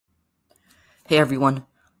Hey everyone,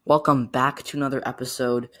 welcome back to another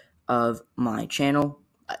episode of my channel.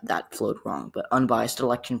 That flowed wrong, but unbiased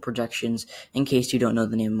election projections, in case you don't know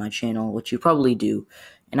the name of my channel, which you probably do.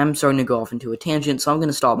 And I'm starting to go off into a tangent, so I'm going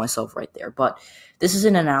to stop myself right there. But this is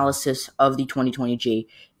an analysis of the 2020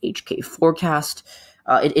 JHK forecast.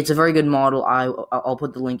 It's a very good model. I'll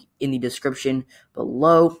put the link in the description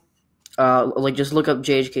below. Just look up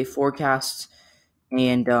JHK forecasts,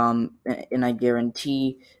 and I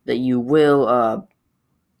guarantee that you will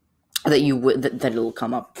that it'll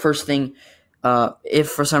come up. First thing, if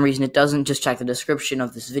for some reason it doesn't, just check the description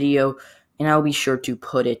of this video, and I'll be sure to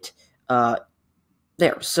put it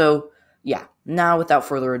there. So yeah, now without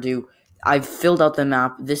further ado, I've filled out the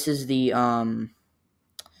map. This is the I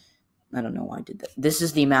don't know why I did that. This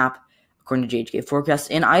is the map according to JHK forecasts,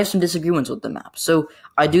 and I have some disagreements with the map. So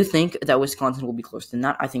I do think that Wisconsin will be closer than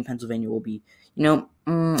that. I think Pennsylvania will be, I'm not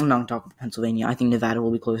going to talk about Pennsylvania. I think Nevada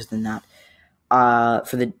will be closer than that. I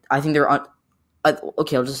think they're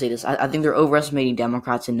okay, I'll just say this. I think they're overestimating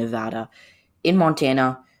Democrats in Nevada, in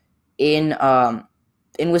Montana, in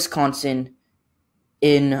Wisconsin,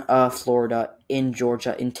 in Florida, in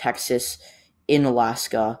Georgia, in Texas, in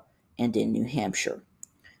Alaska, and in New Hampshire.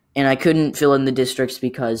 And I couldn't fill in the districts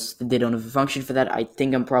because they don't have a function for that. I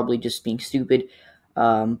think I'm probably just being stupid.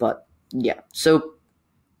 But yeah. So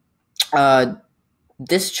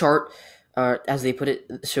this chart, as they put it,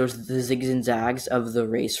 shows the zigs and zags of the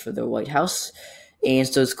race for the White House. And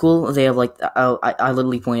so it's cool. They have I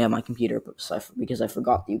literally pointed at my computer because I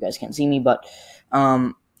forgot that you guys can't see me. But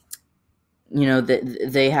they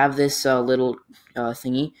have this little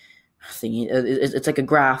thingy. It's like a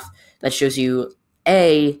graph that shows you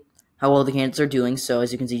how well the candidates are doing. So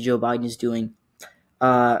as you can see, Joe Biden is doing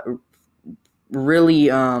really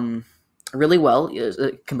well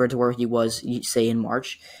compared to where he was, say, in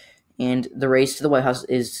March. And the race to the White House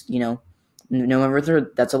is, November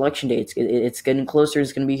 3rd. That's election day. It's getting closer.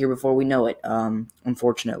 It's going to be here before we know it,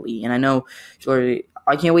 unfortunately. And I know,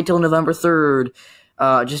 I can't wait till November 3rd.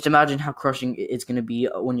 Just imagine how crushing it's going to be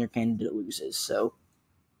when your candidate loses. So,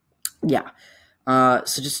 yeah.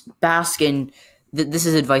 So just bask in, this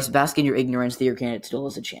is advice, bask in your ignorance that your candidate still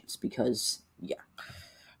has a chance. Because, yeah.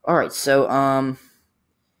 All right, so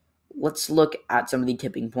let's look at some of the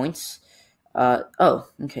tipping points.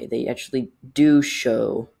 Okay, they actually do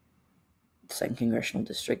show the 2nd Congressional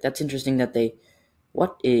District. That's interesting that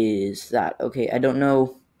what is that? Okay, I don't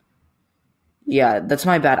know. Yeah, that's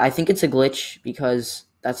my bad. I think it's a glitch because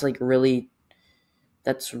that's really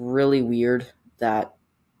weird that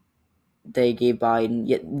they gave Biden.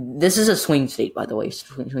 Yet this is a swing state, by the way,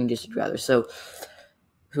 swing district rather. So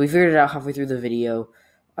we figured it out halfway through the video.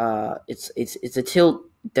 It's a tilt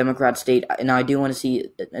Democrat state, and I do want to see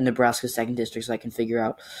a Nebraska 2nd district so I can figure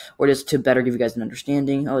out, or just to better give you guys an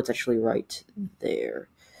understanding. Oh, it's actually right there.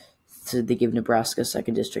 So they give Nebraska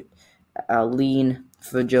 2nd district lean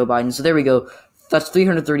for Joe Biden. So there we go. That's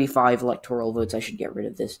 335 electoral votes. I should get rid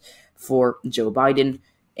of this for Joe Biden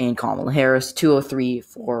and Kamala Harris. 203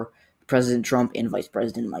 for President Trump and Vice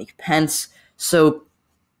President Mike Pence. So,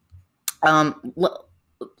 so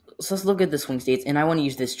let's look at the swing states, and I want to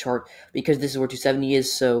use this chart because this is where 270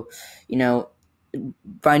 is. So,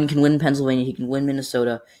 Biden can win Pennsylvania, he can win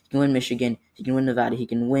Minnesota, he can win Michigan, he can win Nevada, he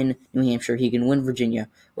can win New Hampshire, he can win Virginia,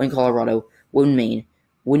 win Colorado, win Maine,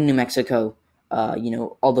 win New Mexico.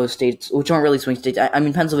 All those states, which aren't really swing states. I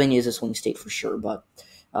mean, Pennsylvania is a swing state for sure, but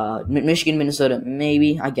Michigan, Minnesota,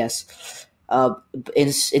 maybe, I guess. And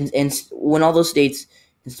win all those states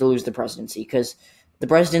and still lose the presidency, because the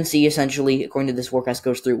presidency, essentially, according to this forecast,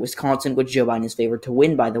 goes through Wisconsin, which Joe Biden is favored to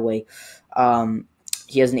win, by the way.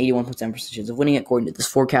 He has an 81% chance of winning it, according to this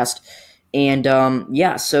forecast. And,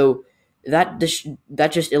 so that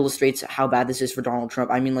just illustrates how bad this is for Donald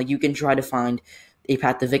Trump. I mean, you can try to find a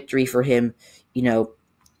path to victory for him,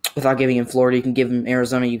 without giving him Florida. You can give him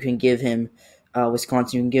Arizona, you can give him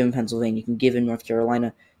Wisconsin, you can give him Pennsylvania, you can give him North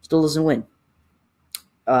Carolina. Still doesn't win.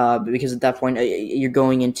 Because at that point, you're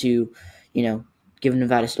going into, given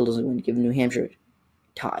Nevada still doesn't win, given New Hampshire,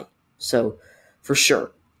 tie. So, for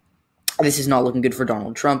sure, this is not looking good for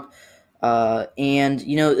Donald Trump.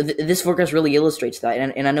 This forecast really illustrates that.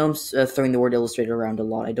 And I know I'm throwing the word illustrated around a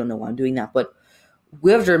lot. I don't know why I'm doing that. But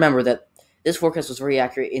we have to remember that this forecast was very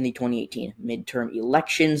accurate in the 2018 midterm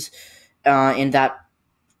elections. And that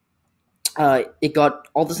it got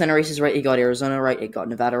all the Senate races right. It got Arizona right. It got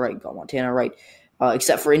Nevada right. It got Montana right.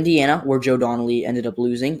 Except for Indiana, where Joe Donnelly ended up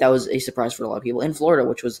losing. That was a surprise for a lot of people. In Florida,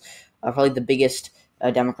 which was probably the biggest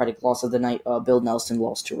Democratic loss of the night, Bill Nelson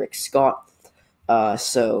lost to Rick Scott.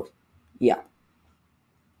 Yeah.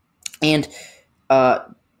 And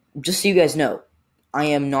just so you guys know, I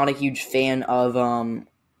am not a huge fan of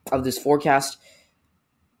this forecast.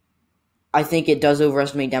 I think it does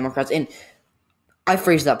overestimate Democrats, and I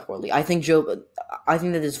phrased that poorly. I think that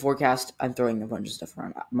this forecast, I'm throwing a bunch of stuff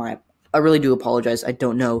around. I really do apologize. I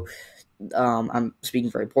don't know. I'm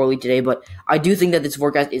speaking very poorly today, but I do think that this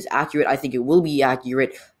forecast is accurate. I think it will be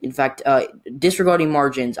accurate. In fact, disregarding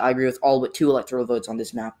margins, I agree with all but 2 electoral votes on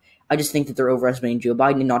this map. I just think that they're overestimating Joe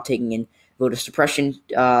Biden and not taking in voter suppression,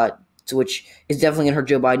 which is definitely going to hurt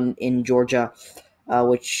Joe Biden in Georgia,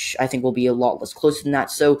 which I think will be a lot less close than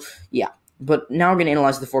that. So, yeah. But now we're going to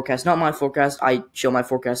analyze the forecast. Not my forecast. I show my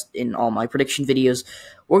forecast in all my prediction videos.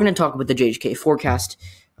 We're going to talk about the JHK forecast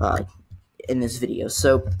in this video.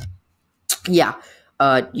 So, yeah,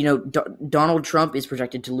 Donald Trump is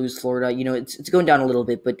projected to lose Florida. It's going down a little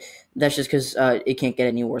bit, but that's just because it can't get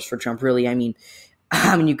any worse for Trump, really. I mean,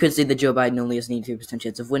 you could say that Joe Biden only has an 83%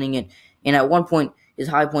 chance of winning it. And at one point, his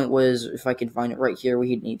high point was, if I can find it right here, we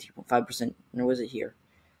had an 83.5%. Or was it here?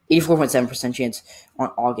 84.7% chance on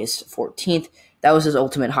August 14th. That was his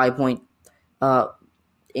ultimate high point. And,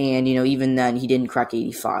 even then, he didn't crack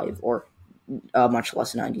 85 or much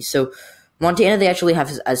less 90. So, Montana, they actually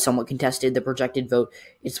have as somewhat contested. The projected vote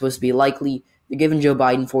is supposed to be likely. They're giving Joe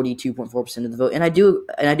Biden 42.4% of the vote. And I do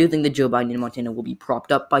think that Joe Biden in Montana will be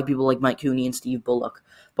propped up by people like Mike Cooney and Steve Bullock.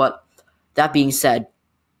 But that being said,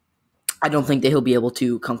 I don't think that he'll be able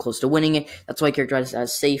to come close to winning it. That's why I characterize it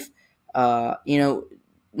as safe.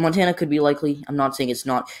 Montana could be likely. I'm not saying it's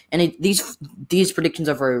not. And these predictions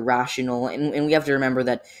are very rational, and we have to remember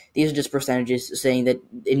that these are just percentages saying that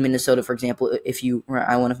in Minnesota, for example,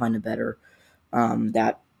 I want to find a better,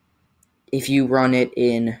 that if you run it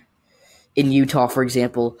in Utah, for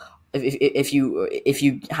example, if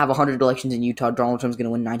you have 100 elections in Utah, Donald Trump's going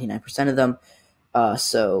to win 99% of them.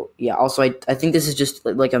 So yeah. Also, I think this is just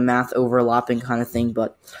like a math overlapping kind of thing,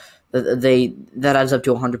 but that adds up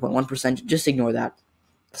to 100.1%. Just ignore that.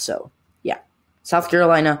 So, yeah. South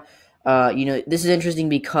Carolina, this is interesting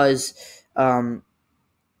because the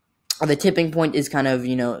tipping point is kind of,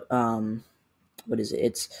 what is it?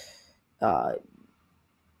 It's, high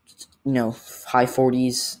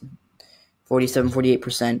 40s, 47,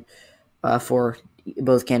 48% for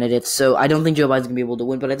both candidates. So I don't think Joe Biden's going to be able to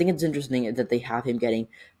win, but I think it's interesting that they have him getting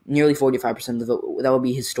nearly 45% of the vote. That would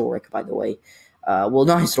be historic, by the way. Well,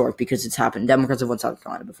 not historic because it's happened. Democrats have won South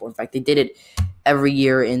Carolina before. In fact, they did it every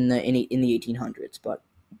year in the 1800s. But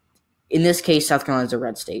in this case, South Carolina is a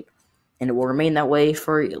red state, and it will remain that way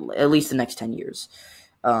for at least the next 10 years.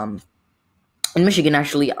 In Michigan,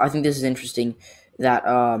 actually, I think this is interesting that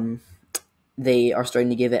they are starting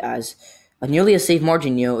to give it as nearly a safe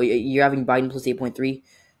margin. You're having Biden plus 8.3.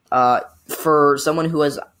 For someone who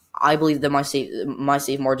has, I believe that my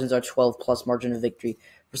safe margins are 12 plus margin of victory.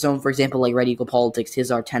 For someone, for example, like Red Eagle Politics, his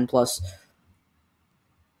are 10 plus.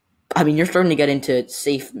 I mean, you're starting to get into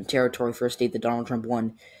safe territory for a state that Donald Trump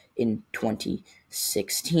won in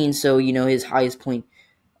 2016. So, his highest point,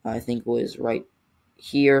 I think, was right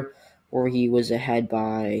here, where he was ahead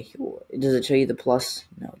by, does it show you the plus?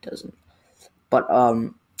 No, it doesn't. But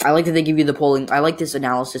I like that they give you the polling. I like this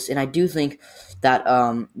analysis, and I do think that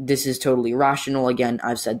this is totally rational. Again,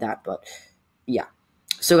 I've said that, but yeah.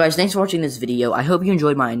 So, guys, thanks for watching this video. I hope you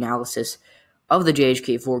enjoyed my analysis of the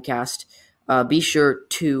JHK forecast. Be sure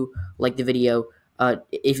to like the video.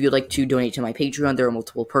 If you'd like to donate to my Patreon, there are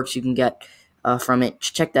multiple perks you can get from it.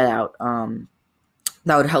 Check that out.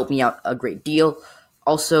 That would help me out a great deal.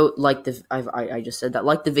 Also, I just said that.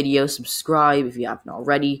 Like the video, subscribe if you haven't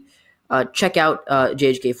already. Check out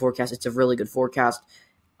JHK forecast. It's a really good forecast.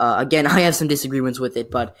 Again, I have some disagreements with it,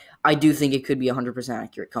 but I do think it could be 100%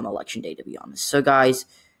 accurate come election day, to be honest. So, guys,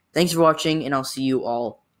 thanks for watching, and I'll see you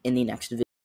all in the next video.